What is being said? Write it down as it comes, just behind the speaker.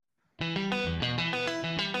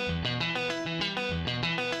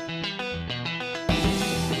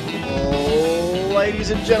ladies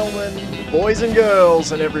and gentlemen, boys and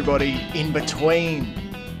girls, and everybody in between.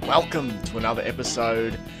 Welcome to another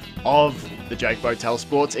episode of the Jake Botel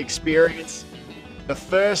Sports Experience, the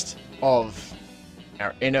first of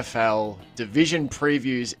our NFL Division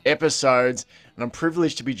Previews episodes, and I'm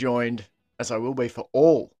privileged to be joined, as I will be for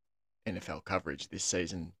all NFL coverage this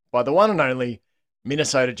season, by the one and only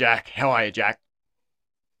Minnesota Jack. How are you, Jack?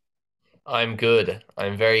 I'm good.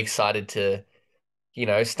 I'm very excited to,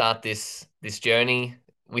 start this journey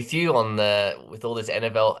with you with all this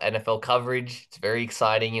NFL coverage. It's very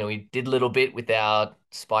exciting. We did a little bit with our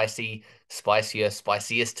spiciest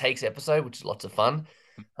takes episode, which is lots of fun.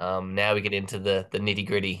 Now we get into the nitty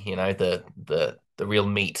gritty, the real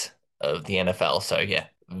meat of the NFL. So yeah,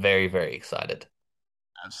 very, very excited.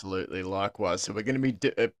 Absolutely, likewise. So we're going to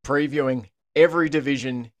be previewing every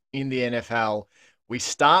division in the NFL. We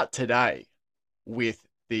start today with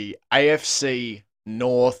the AFC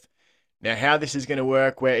North. Now, how this is going to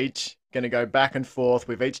work, we're each going to go back and forth.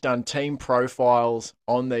 We've each done team profiles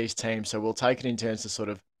on these teams, so we'll take it in turns to sort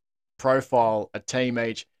of profile a team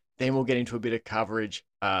each. Then we'll get into a bit of coverage,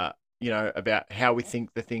 about how we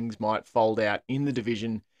think the things might fold out in the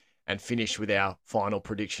division and finish with our final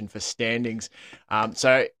prediction for standings.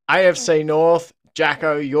 So AFC North,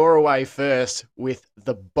 Jacko, you're away first with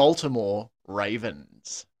the Baltimore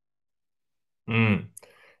Ravens. Mm.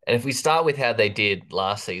 And if we start with how they did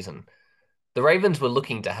last season, the Ravens were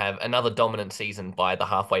looking to have another dominant season by the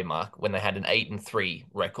halfway mark when they had an 8-3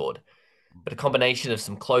 record. But a combination of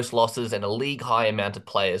some close losses and a league high amount of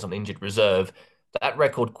players on injured reserve, that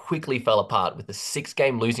record quickly fell apart with a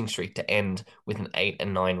 6-game losing streak to end with an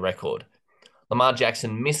 8-9 record. Lamar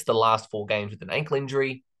Jackson missed the last 4 games with an ankle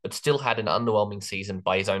injury, but still had an underwhelming season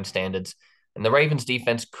by his own standards. And the Ravens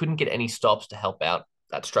defense couldn't get any stops to help out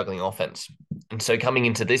that struggling offense. And so coming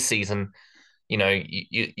into this season,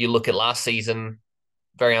 you look at last season,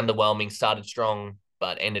 very underwhelming, started strong,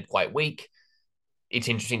 but ended quite weak. It's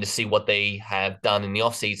interesting to see what they have done in the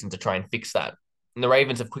offseason to try and fix that. And the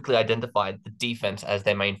Ravens have quickly identified the defense as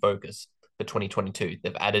their main focus for 2022.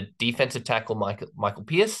 They've added defensive tackle Michael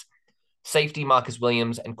Pierce, safety Marcus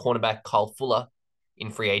Williams, and cornerback Kyle Fuller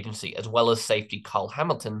in free agency, as well as safety Kyle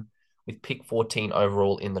Hamilton with pick 14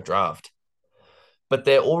 overall in the draft. But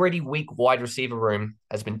their already weak wide receiver room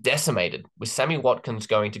has been decimated, with Sammy Watkins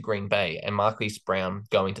going to Green Bay and Marquise Brown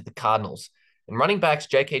going to the Cardinals. And running backs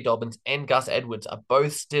J.K. Dobbins and Gus Edwards are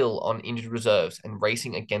both still on injured reserves and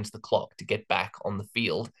racing against the clock to get back on the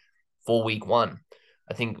field for week 1.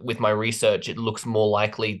 I think with my research, it looks more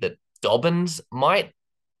likely that Dobbins might.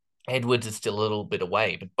 Edwards is still a little bit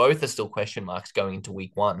away, but both are still question marks going into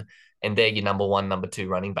week 1. And they're your number 1, number 2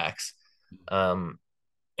 running backs.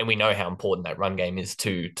 And we know how important that run game is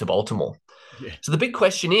to Baltimore. Yeah. So the big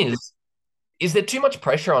question is there too much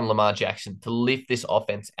pressure on Lamar Jackson to lift this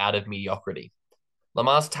offense out of mediocrity?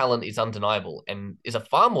 Lamar's talent is undeniable and is a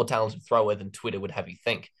far more talented thrower than Twitter would have you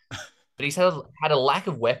think. But he's had a lack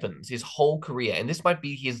of weapons his whole career, and this might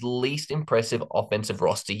be his least impressive offensive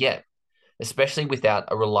roster yet, especially without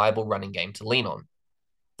a reliable running game to lean on.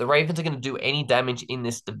 The Ravens are going to do any damage in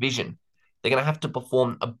this division. They're going to have to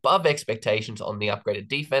perform above expectations on the upgraded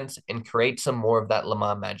defense and create some more of that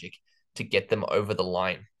Lamar magic to get them over the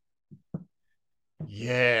line.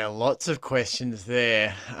 Yeah, lots of questions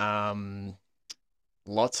there.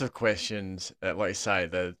 Lots of questions. Like you say,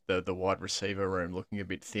 the wide receiver room looking a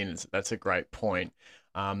bit thin. That's a great point.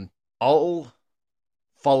 I'll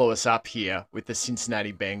follow us up here with the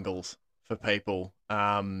Cincinnati Bengals for people.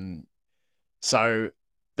 So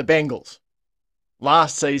the Bengals.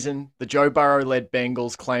 Last season, the Joe Burrow-led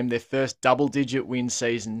Bengals claimed their first double-digit win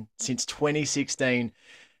season since 2016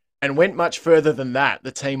 and went much further than that.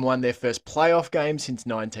 The team won their first playoff game since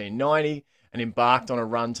 1990 and embarked on a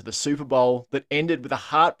run to the Super Bowl that ended with a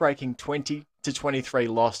heartbreaking 20-23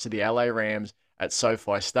 loss to the LA Rams at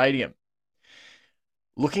SoFi Stadium.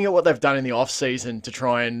 Looking at what they've done in the offseason to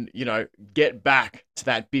try and, get back to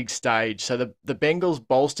that big stage. So the Bengals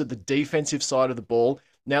bolstered the defensive side of the ball.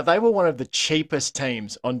 Now, they were one of the cheapest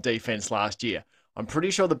teams on defense last year. I'm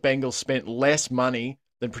pretty sure the Bengals spent less money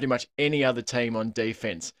than pretty much any other team on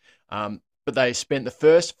defense. But they spent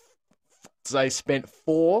 4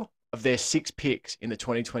 of their 6 picks in the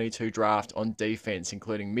 2022 draft on defense,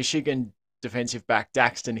 including Michigan defensive back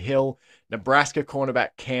Daxton Hill, Nebraska cornerback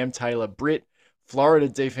Cam Taylor-Britt, Florida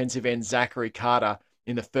defensive end Zachary Carter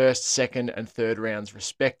in the first, second, and third rounds,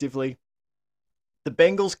 respectively. The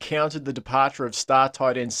Bengals countered the departure of star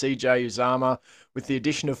tight end CJ Uzama with the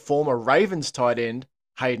addition of former Ravens tight end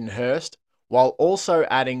Hayden Hurst, while also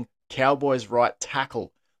adding Cowboys right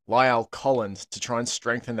tackle Lyle Collins to try and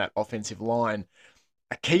strengthen that offensive line.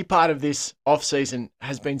 A key part of this offseason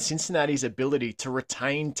has been Cincinnati's ability to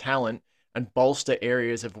retain talent and bolster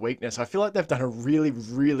areas of weakness. I feel like they've done a really,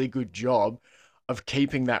 really good job of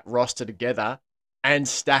keeping that roster together and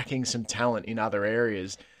stacking some talent in other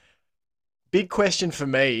areas. Big question for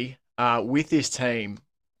me with this team,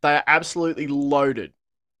 they are absolutely loaded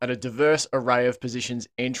at a diverse array of positions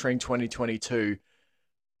entering 2022.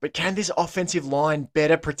 But can this offensive line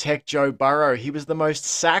better protect Joe Burrow? He was the most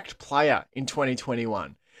sacked player in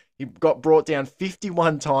 2021. He got brought down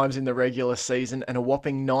 51 times in the regular season and a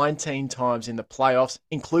whopping 19 times in the playoffs,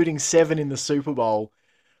 including 7 in the Super Bowl.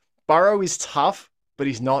 Burrow is tough, but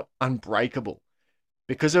he's not unbreakable.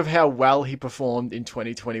 Because of how well he performed in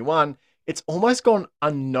 2021, it's almost gone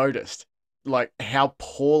unnoticed, like how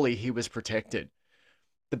poorly he was protected.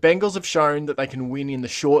 The Bengals have shown that they can win in the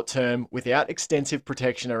short term without extensive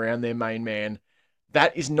protection around their main man.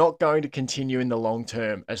 That is not going to continue in the long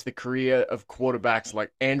term, as the career of quarterbacks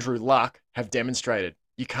like Andrew Luck have demonstrated.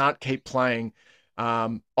 You can't keep playing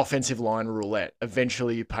offensive line roulette.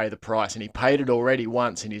 Eventually, you pay the price, and he paid it already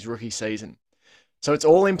once in his rookie season. So it's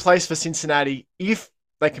all in place for Cincinnati if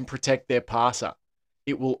they can protect their passer.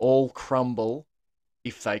 It will all crumble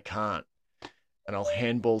if they can't. And I'll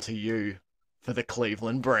handball to you for the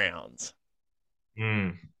Cleveland Browns.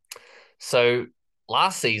 Mm. So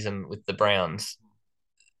last season with the Browns,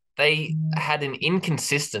 they had an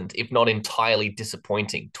inconsistent, if not entirely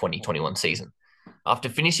disappointing 2021 season. After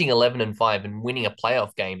finishing 11-5 and winning a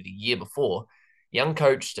playoff game the year before, young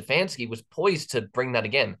coach Stefanski was poised to bring that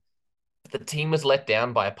again. But the team was let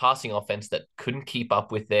down by a passing offense that couldn't keep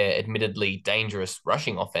up with their admittedly dangerous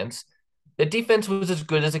rushing offense. The defense was as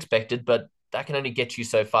good as expected, but that can only get you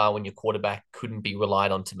so far when your quarterback couldn't be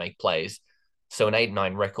relied on to make plays. So an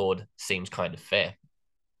 8-9 record seems kind of fair.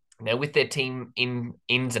 Now, with their team in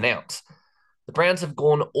ins and outs, the Browns have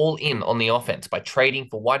gone all in on the offense by trading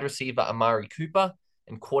for wide receiver Amari Cooper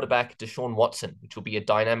and quarterback Deshaun Watson, which will be a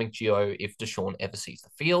dynamic duo if Deshaun ever sees the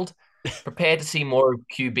field. Prepare to see more of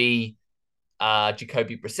QB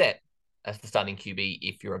Jacoby Brissett as the starting QB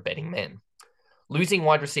if you're a betting man. Losing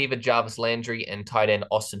wide receiver Jarvis Landry and tight end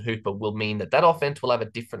Austin Hooper will mean that offense will have a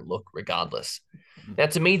different look regardless. Now,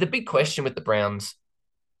 to me, the big question with the Browns,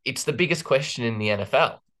 it's the biggest question in the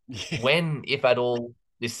NFL. Yeah. When, if at all,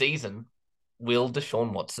 this season, will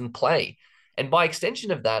Deshaun Watson play? And by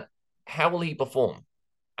extension of that, how will he perform?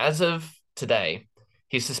 As of today,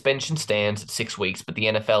 his suspension stands at 6 weeks, but the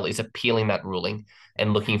NFL is appealing that ruling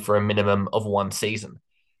and looking for a minimum of 1 season.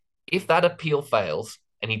 If that appeal fails,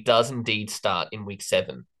 and he does indeed start in week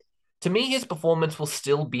 7, to me, his performance will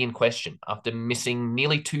still be in question after missing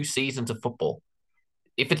nearly 2 seasons of football.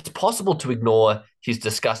 If it's possible to ignore his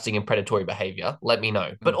disgusting and predatory behavior, let me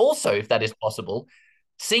know. But also, if that is possible,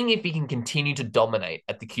 seeing if he can continue to dominate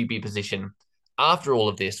at the QB position after all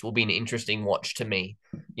of this will be an interesting watch to me.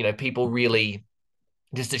 People really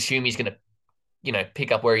just assume he's going to,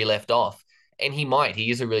 pick up where he left off. And he might.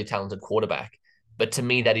 He is a really talented quarterback. But to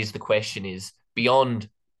me, that is the question is beyond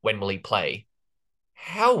when will he play?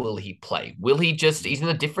 How will he play? He's in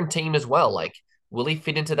a different team as well. Like, will he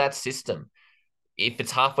fit into that system? If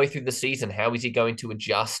it's halfway through the season, how is he going to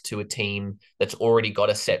adjust to a team that's already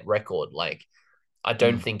got a set record? Like, I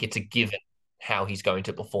don't think it's a given how he's going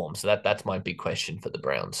to perform. So that's my big question for the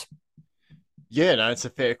Browns. Yeah, no, it's a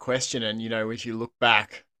fair question. And, if you look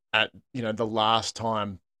back at, the last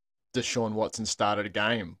time Deshaun Watson started a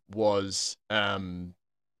game was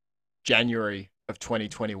January of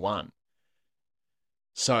 2021.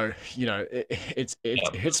 So, it's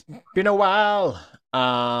been a while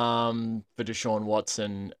for Deshaun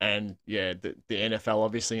Watson, and the NFL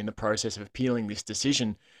obviously in the process of appealing this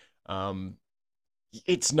decision.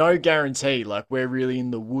 It's no guarantee. Like, we're really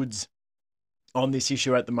in the woods on this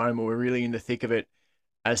issue at the moment. We're really in the thick of it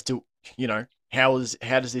as to, how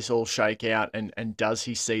does this all shake out, and does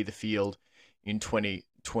he see the field in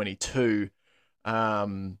 2022?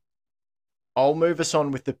 I'll move us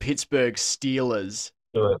on with the Pittsburgh Steelers.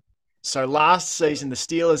 Do it. So last season, the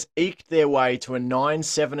Steelers eked their way to a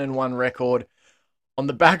 9-7-1 record on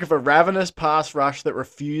the back of a ravenous pass rush that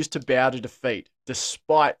refused to bow to defeat,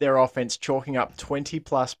 despite their offense chalking up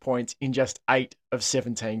 20-plus points in just 8 of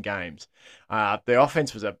 17 games. The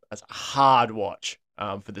offense was a hard watch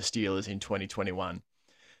for the Steelers in 2021.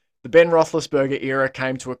 The Ben Roethlisberger era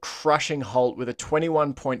came to a crushing halt with a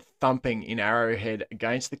 21-point thumping in Arrowhead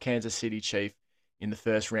against the Kansas City Chiefs in the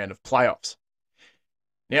first round of playoffs.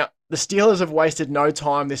 Now, the Steelers have wasted no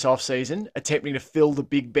time this offseason attempting to fill the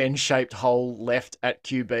Big Ben-shaped hole left at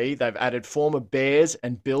QB. They've added former Bears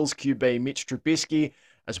and Bills QB Mitch Trubisky,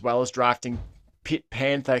 as well as drafting Pitt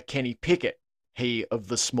Panther Kenny Pickett, he of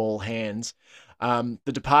the small hands.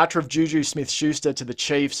 The departure of Juju Smith-Schuster to the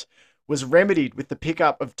Chiefs was remedied with the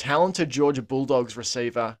pickup of talented Georgia Bulldogs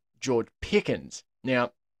receiver George Pickens.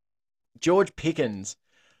 Now, George Pickens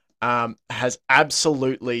has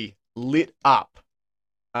absolutely lit up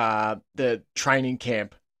the training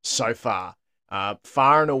camp so far.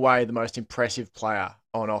 Far and away the most impressive player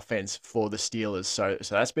on offense for the Steelers. So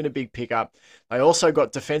that's been a big pickup. They also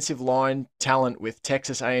got defensive line talent with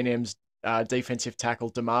Texas A&M's defensive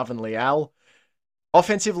tackle DeMarvin Leal.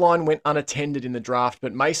 Offensive line went unattended in the draft,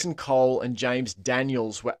 but Mason Cole and James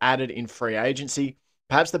Daniels were added in free agency.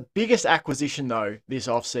 Perhaps the biggest acquisition, though, this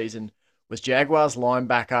offseason was Jaguars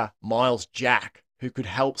linebacker Miles Jack, who could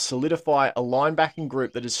help solidify a linebacking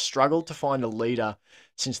group that has struggled to find a leader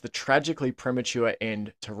since the tragically premature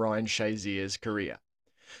end to Ryan Shazier's career.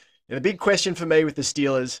 Now, the big question for me with the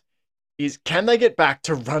Steelers is, can they get back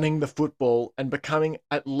to running the football and becoming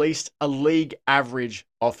at least a league average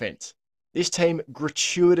offense? This team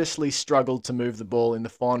gratuitously struggled to move the ball in the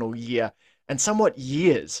final year and somewhat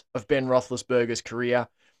years of Ben Roethlisberger's career.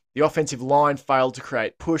 The offensive line failed to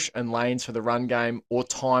create push and lanes for the run game or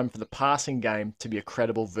time for the passing game to be a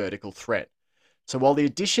credible vertical threat. So while the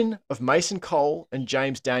addition of Mason Cole and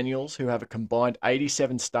James Daniels, who have a combined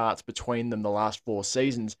 87 starts between them the last 4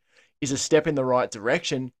 seasons, is a step in the right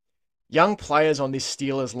direction, young players on this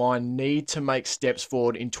Steelers line need to make steps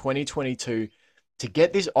forward in 2022 to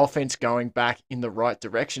get this offense going back in the right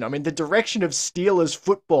direction. I mean, the direction of Steelers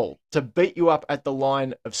football, to beat you up at the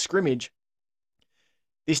line of scrimmage.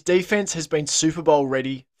 This defense has been Super Bowl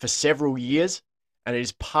ready for several years, and it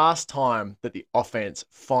is past time that the offense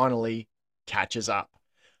finally catches up.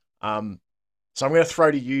 So I'm going to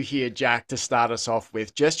throw to you here, Jack, to start us off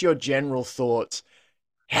with just your general thoughts.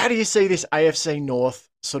 How do you see this AFC North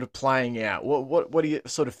sort of playing out? What are your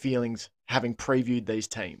sort of feelings having previewed these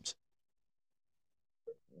teams?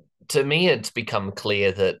 To me, it's become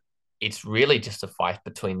clear that it's really just a fight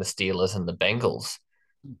between the Steelers and the Bengals.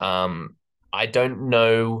 I don't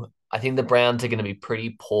know. I think the Browns are going to be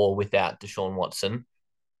pretty poor without Deshaun Watson.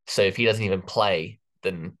 So if he doesn't even play,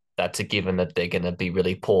 then that's a given that they're going to be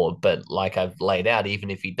really poor. But like I've laid out,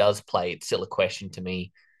 even if he does play, it's still a question to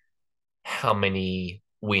me how many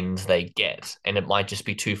wins they get. And it might just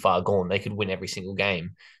be too far gone. They could win every single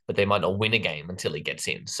game, but they might not win a game until he gets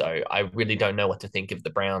in. So I really don't know what to think of the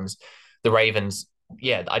Browns. The Ravens,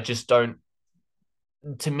 yeah, I just don't.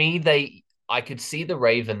 To me, I could see the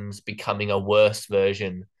Ravens becoming a worse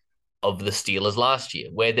version of the Steelers last year,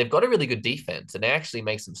 where they've got a really good defense and they actually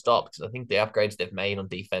make some stops. I think the upgrades they've made on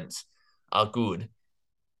defense are good,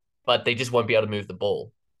 but they just won't be able to move the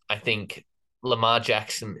ball. I think Lamar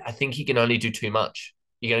Jackson, I think he can only do too much.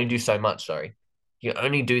 You can only do so much, sorry. You can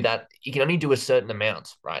only do that. You can only do a certain amount,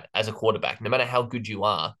 right? As a quarterback, no matter how good you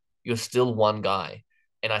are, you're still one guy.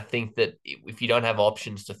 And I think that if you don't have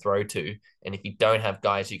options to throw to, and if you don't have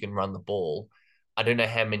guys who can run the ball, I don't know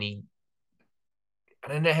how many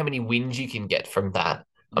wins you can get from that.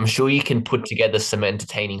 I'm sure you can put together some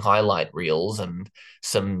entertaining highlight reels and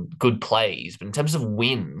some good plays, but in terms of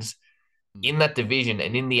wins in that division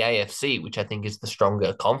and in the AFC, which I think is the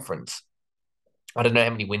stronger conference, I don't know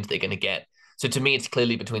how many wins they're going to get. So to me, it's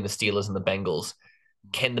clearly between the Steelers and the Bengals.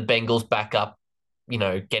 Can the Bengals back up,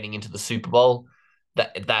 getting into the Super Bowl?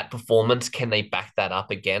 That performance, can they back that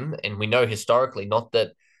up again? And we know historically, not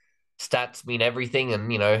that stats mean everything, and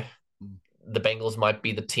the Bengals might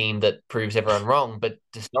be the team that proves everyone wrong, but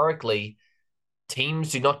historically,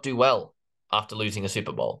 teams do not do well after losing a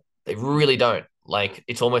Super Bowl. They really don't. Like,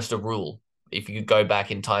 it's almost a rule. If you go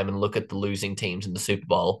back in time and look at the losing teams in the Super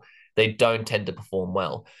Bowl, they don't tend to perform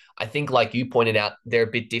well. I think, like you pointed out, they're a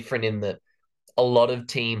bit different in that a lot of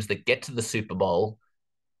teams that get to the Super Bowl,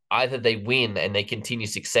 either they win and they continue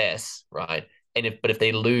success, right? But if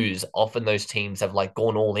they lose, often those teams have like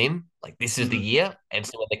gone all in, like this is the year. And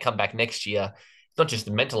so when they come back next year, it's not just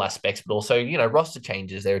the mental aspects, but also, roster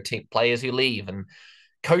changes. There are players who leave and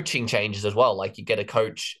coaching changes as well. Like you get a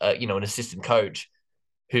coach, an assistant coach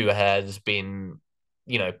who has been,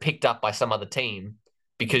 picked up by some other team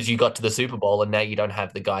because you got to the Super Bowl and now you don't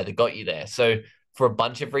have the guy that got you there. So for a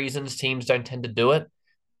bunch of reasons, teams don't tend to do it.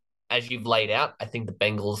 As you've laid out, I think the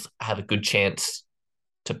Bengals have a good chance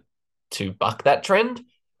to buck that trend.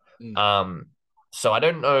 So I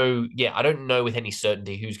don't know. Yeah, I don't know with any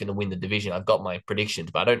certainty who's going to win the division. I've got my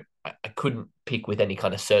predictions, but I couldn't pick with any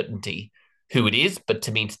kind of certainty who it is. But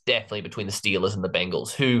to me, it's definitely between the Steelers and the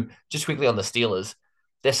Bengals, who, just quickly on the Steelers,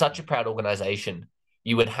 they're such a proud organization.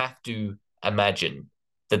 You would have to imagine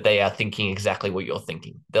that they are thinking exactly what you're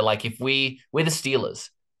thinking. They're like, if we're the Steelers,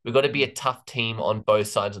 we've got to be a tough team on both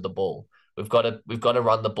sides of the ball. We've got to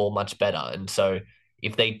run the ball much better. And so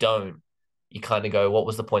if they don't, you kind of go, what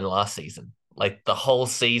was the point of last season? Like the whole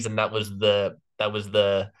season, that was the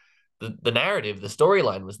narrative, the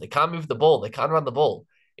storyline was they can't move the ball, they can't run the ball.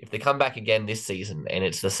 If they come back again this season and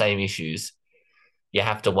it's the same issues, you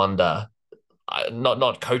have to wonder,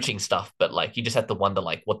 not coaching stuff, but like you just have to wonder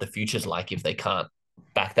like what the future's like if they can't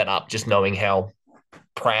back that up. Just knowing how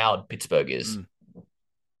proud Pittsburgh is. Mm.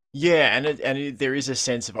 Yeah, there is a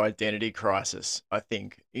sense of identity crisis. I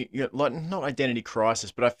think, like not identity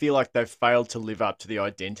crisis, but I feel like they've failed to live up to the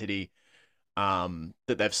identity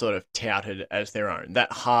that they've sort of touted as their own.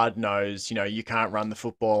 That hard nosed, you can't run the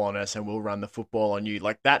football on us and we'll run the football on you.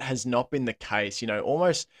 Like that has not been the case.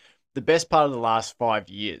 Almost the best part of the last 5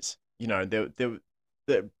 years. The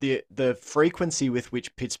frequency with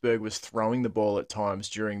which Pittsburgh was throwing the ball at times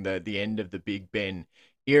during the end of the Big Ben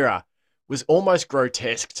era was almost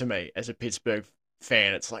grotesque to me as a Pittsburgh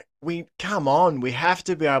fan. It's like, come on, we have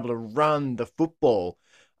to be able to run the football.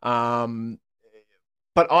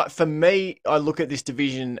 But for me, I look at this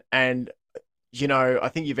division and, I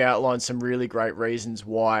think you've outlined some really great reasons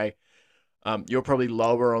why you're probably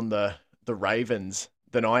lower on the Ravens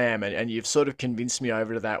than I am. And you've sort of convinced me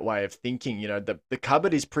over to that way of thinking. The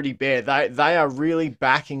cupboard is pretty bare. They are really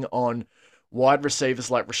backing on wide receivers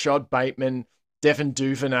like Rashad Bateman, Devin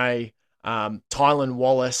Duvernay, Tylan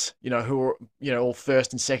Wallace, who are, all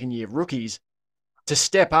first and second year rookies to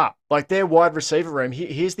step up. Like their wide receiver room,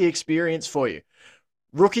 here's the experience for you.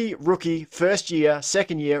 Rookie, first year,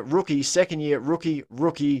 second year, rookie, second year,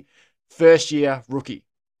 rookie, first year, rookie.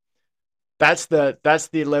 That's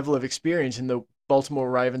the level of experience in the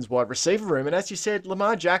Baltimore Ravens wide receiver room. And as you said,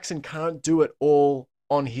 Lamar Jackson can't do it all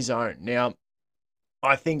on his own. Now,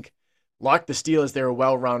 I think, like the Steelers, they're a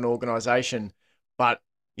well-run organization, but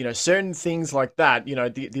certain things like that,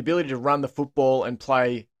 the ability to run the football and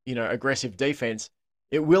play, aggressive defense,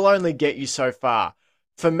 it will only get you so far.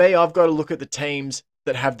 For me, I've got to look at the teams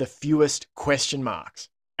that have the fewest question marks.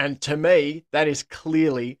 And to me, that is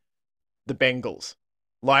clearly the Bengals.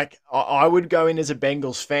 Like, I would go in as a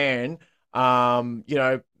Bengals fan,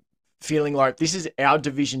 feeling like this is our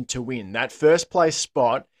division to win. That first place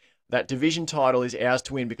spot, that division title is ours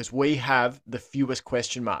to win because we have the fewest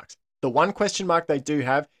question marks. The one question mark they do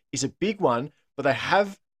have is a big one, but they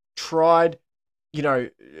have tried,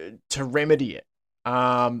 to remedy it.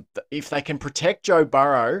 If they can protect Joe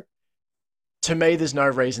Burrow, to me, there's no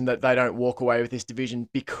reason that they don't walk away with this division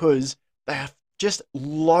because they have just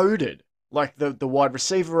loaded, like the wide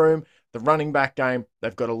receiver room, the running back game.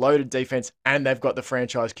 They've got a loaded defense and they've got the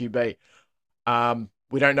franchise QB.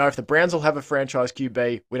 We don't know if the Browns will have a franchise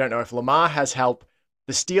QB. We don't know if Lamar has help.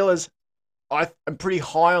 The Steelers, I'm pretty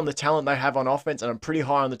high on the talent they have on offense and I'm pretty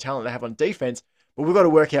high on the talent they have on defense, but we've got to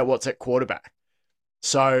work out what's at quarterback.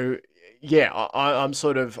 So, yeah,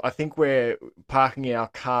 I think we're parking our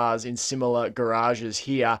cars in similar garages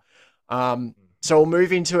here. So we'll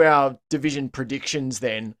move into our division predictions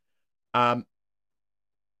then. I'm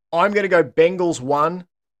going to go Bengals 1,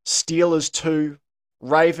 Steelers 2,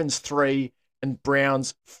 Ravens 3, and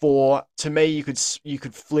Browns 4. To me, you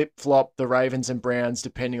could flip-flop the Ravens and Browns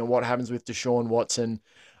depending on what happens with Deshaun Watson.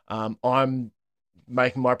 I'm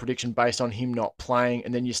making my prediction based on him not playing,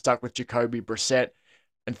 and then you're stuck with Jacoby Brissett.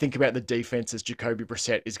 And think about the defenses Jacoby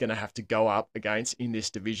Brissett is going to have to go up against in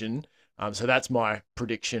this division. So that's my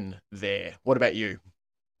prediction there. What about you?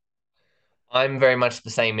 I'm very much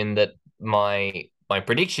the same in that my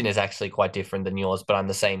prediction is actually quite different than yours, but I'm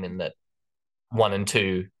the same in that 1 and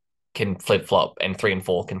 2 can flip flop and 3 and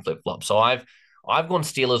 4 can flip flop. So I've gone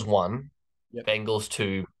Steelers 1, Yep. Bengals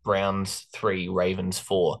 2, Browns 3, Ravens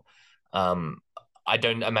 4. I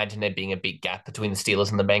don't imagine there being a big gap between the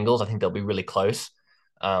Steelers and the Bengals. I think they'll be really close.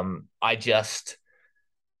 I just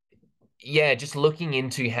just looking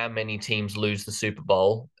into how many teams lose the Super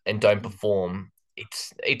Bowl and don't perform,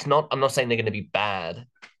 it's not. I'm not saying they're going to be bad.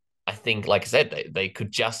 I think, like I said, they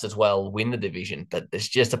could just as well win the division. But there's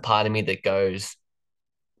just a part of me that goes,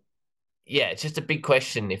 yeah, it's just a big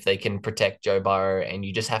question if they can protect Joe Burrow, and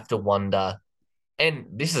you just have to wonder. And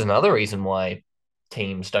this is another reason why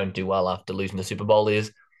teams don't do well after losing the Super Bowl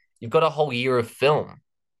is you've got a whole year of film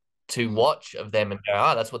to watch of them and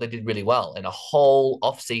go, that's what they did really well, and a whole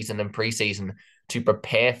off season and preseason to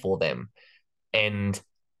prepare for them. And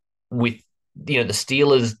with the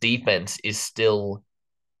Steelers defense is still,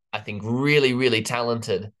 I think, really, really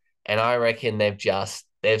talented. And I reckon they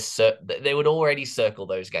would already circle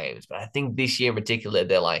those games. But I think this year in particular,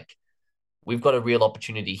 they're like, we've got a real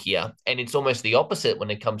opportunity here. And it's almost the opposite when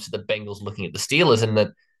it comes to the Bengals looking at the Steelers, and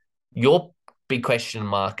that your big question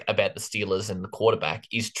mark about the Steelers and the quarterback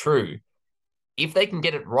is true. If they can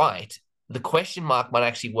get it right, the question mark might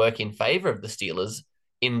actually work in favor of the Steelers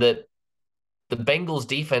in that the Bengals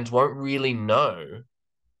defense won't really know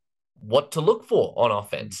what to look for on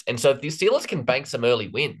offense. And so if the Steelers can bank some early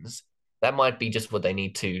wins, that might be just what they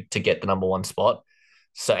need to get the number one spot.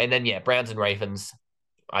 So and then Browns and Ravens,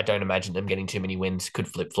 I don't imagine them getting too many wins. Could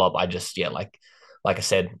flip flop. I just like I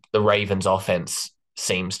said, the Ravens offense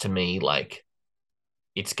seems to me like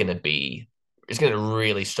it's gonna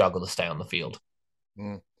really struggle to stay on the field.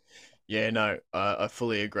 Mm. Yeah, no, I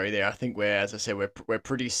fully agree there. I think as I said, we're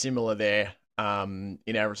pretty similar there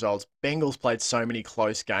in our results. Bengals played so many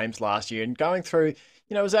close games last year, and going through,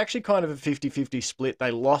 it was actually kind of a 50-50 split.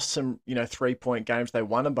 They lost some, 3-point games. They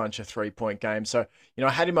won a bunch of 3-point games. So, I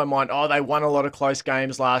had in my mind, oh, they won a lot of close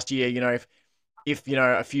games last year. If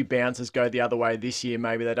a few bounces go the other way this year,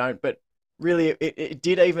 maybe they don't. But really, it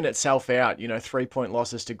did even itself out. 3-point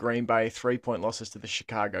losses to Green Bay, 3-point losses to the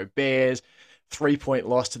Chicago Bears, 3-point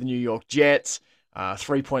loss to the New York Jets,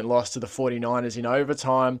 3-point loss to the 49ers in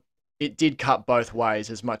overtime. It did cut both ways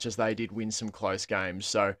as much as they did win some close games.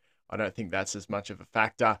 So I don't think that's as much of a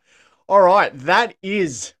factor. All right, that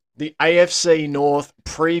is the AFC North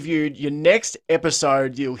previewed. Your next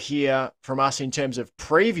episode you'll hear from us in terms of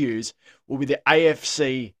previews will be the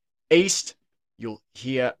AFC East. You'll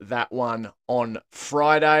hear that one on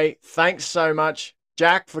Friday. Thanks so much,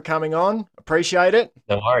 Jack, for coming on. Appreciate it.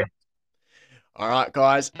 No worries. All right,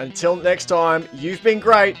 guys. Until next time, you've been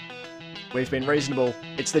great. We've been reasonable.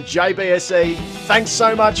 It's the JBSE. Thanks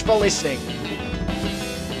so much for listening.